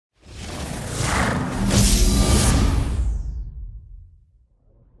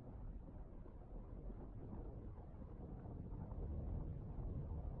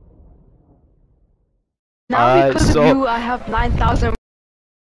Now because so of you, I have 9,000.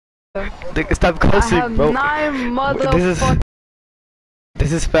 stop I cussing, have bro. 9 motherfucking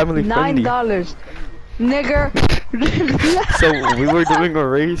This is family friendly. $9, nigger. So we were doing a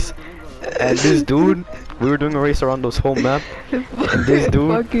race, and this dude, we were doing a race around this whole map, and this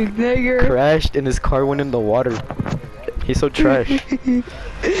dude Fucking nigger. crashed and his car went in the water. He's so trash. Yeah,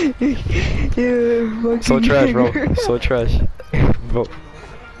 So trash, bro. So trash. Bro.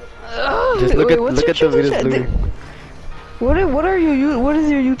 Just look at the videos, Louis. What is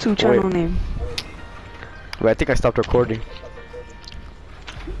your YouTube channel name? Wait, I think I stopped recording.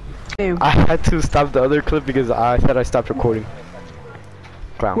 Name. I had to stop the other clip because I said I stopped recording.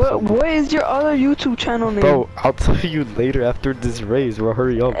 Clown. What is your other YouTube channel name? Bro, I'll tell you later after this race, bro.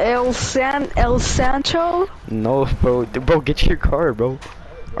 Hurry up. El Sancho? No, bro. Bro, get your car, bro.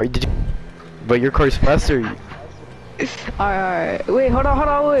 But your car's faster. Alright. Wait, hold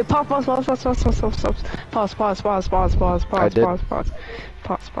on, wait. Pause.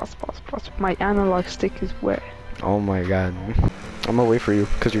 My analog stick is wet. Oh my god. I'm gonna wait for you,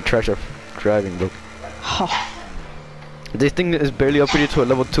 because you're trash at driving, bro. This thing is barely upgraded to a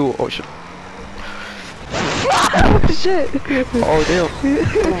level 2. Oh shit. Shit. Oh damn.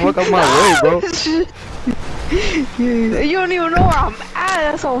 Look out my way, bro. You don't even know where I'm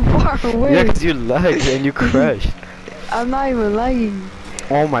at. That's so far away. Yeah, because you lagged and you crashed. I'm not even lagging.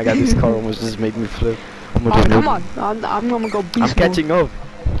 Oh my god, this car almost just made me flip. Oh, come on. I'm gonna go beast mode. I'm catching up.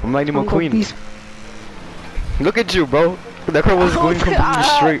 I'm Lightning McQueen. Beast. Look at you, bro. That car was going completely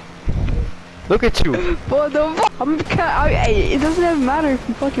straight. Look at you. What the fuck? It doesn't even matter if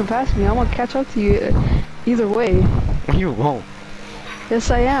you fucking pass me. I'm gonna catch up to you either way. You won't. Yes,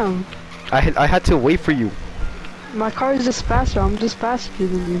 I am. I had to wait for you. My car is just faster. I'm just faster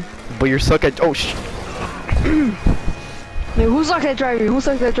than you. But you're suck at. Oh sh. Hey, who sucks at driving? Who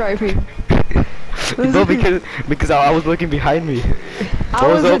sucks at driving? No, because I was looking behind me. I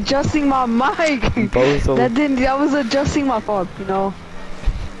was adjusting my mic. Bozo. That was adjusting my fault, you know.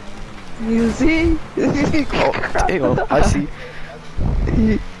 You see? Oh, damn, I see.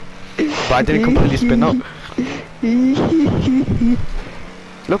 But I didn't completely spin up.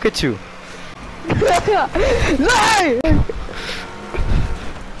 Look at you.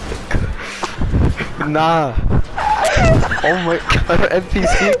 Nah. Oh my god,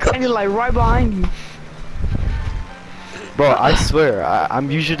 NPC. And you're like right behind you. Bro, I swear,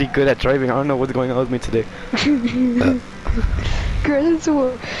 I'm usually good at driving. I don't know what's going on with me today. You crashed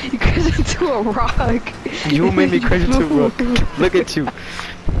into a rock. You made me crash into a rock. Look at you.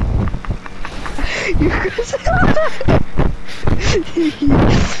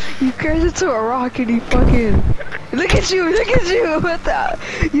 You crashed into a rock and you fucking. Look at you! What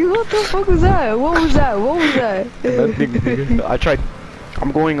the fuck was that? What was that? Nothing, nigga. I tried.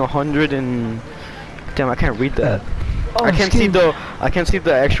 I'm going 100 and. Damn, I can't read that. Oh, I can't see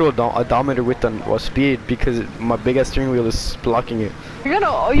the actual odometer with the speed because my big ass steering wheel is blocking it.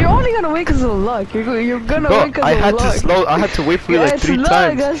 You're only gonna win because of luck. You're gonna win because of luck. I had to wait for you like 3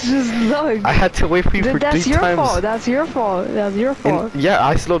 times. That's just luck. I had to wait for you for 3 times. That's your fault. And yeah,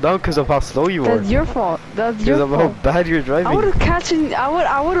 I slowed down because of how slow you were. That's your fault. Because of how bad you're driving. I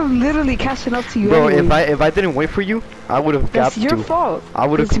would have literally catching up to you. Bro, anyway. if I didn't wait for you, I would have gapped you. That's your fault. I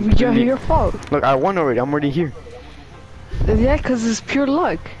would have completely. Your fault. Look, I won already. I'm already here. Yeah, because it's pure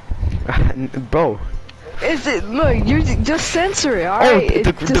luck. Bro. Is it? Look, you just censor it, alright?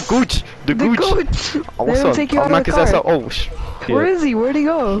 Oh, the gooch. Oh, what's up? Take you out of the car. Oh, where is he? Where'd he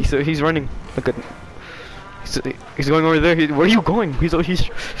go? He's running. Look at. He's going over there. Where are you going? He's.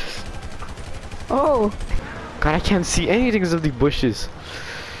 Oh. God, I can't see anything because of the bushes.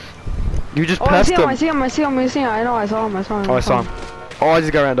 You just passed him. I see him. I know. I saw him. Oh, I saw him. Oh, I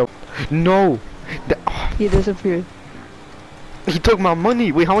just got ran over. No. He disappeared. He took my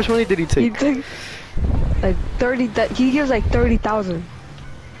money. Wait, how much money did he take? He took like 30. He gives like 30,000.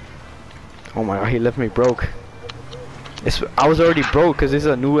 Oh my god, he left me broke. I was already broke because this is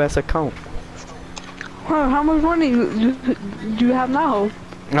a new ass account. Well, how much money do you have now?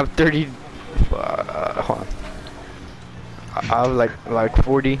 I have 30. Hold on. I have like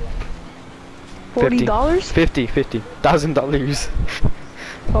 40. $40? 50. $1,000.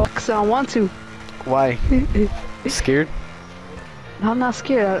 Oh, cause I don't want to. Why? Scared? I'm not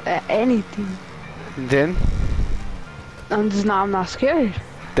scared of anything. Then? I'm not scared.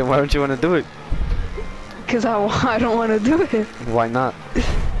 Then why don't you want to do it? Cause I don't want to do it. Why not?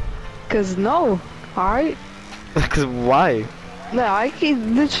 Cause no, alright? Cause why? No, I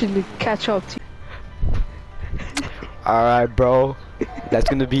can literally catch up to you. Alright, bro. That's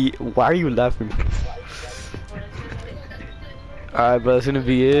gonna be. Why are you laughing? Alright, bro. That's gonna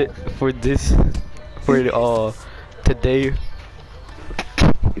be it for this for today.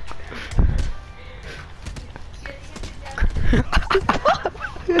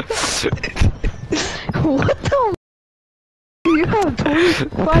 What the? You have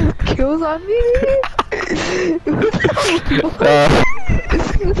 25 kills on me?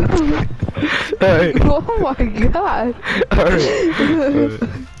 Alright. Oh my god. Alright.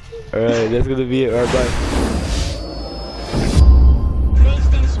 Alright, that's gonna be it. Alright, bye.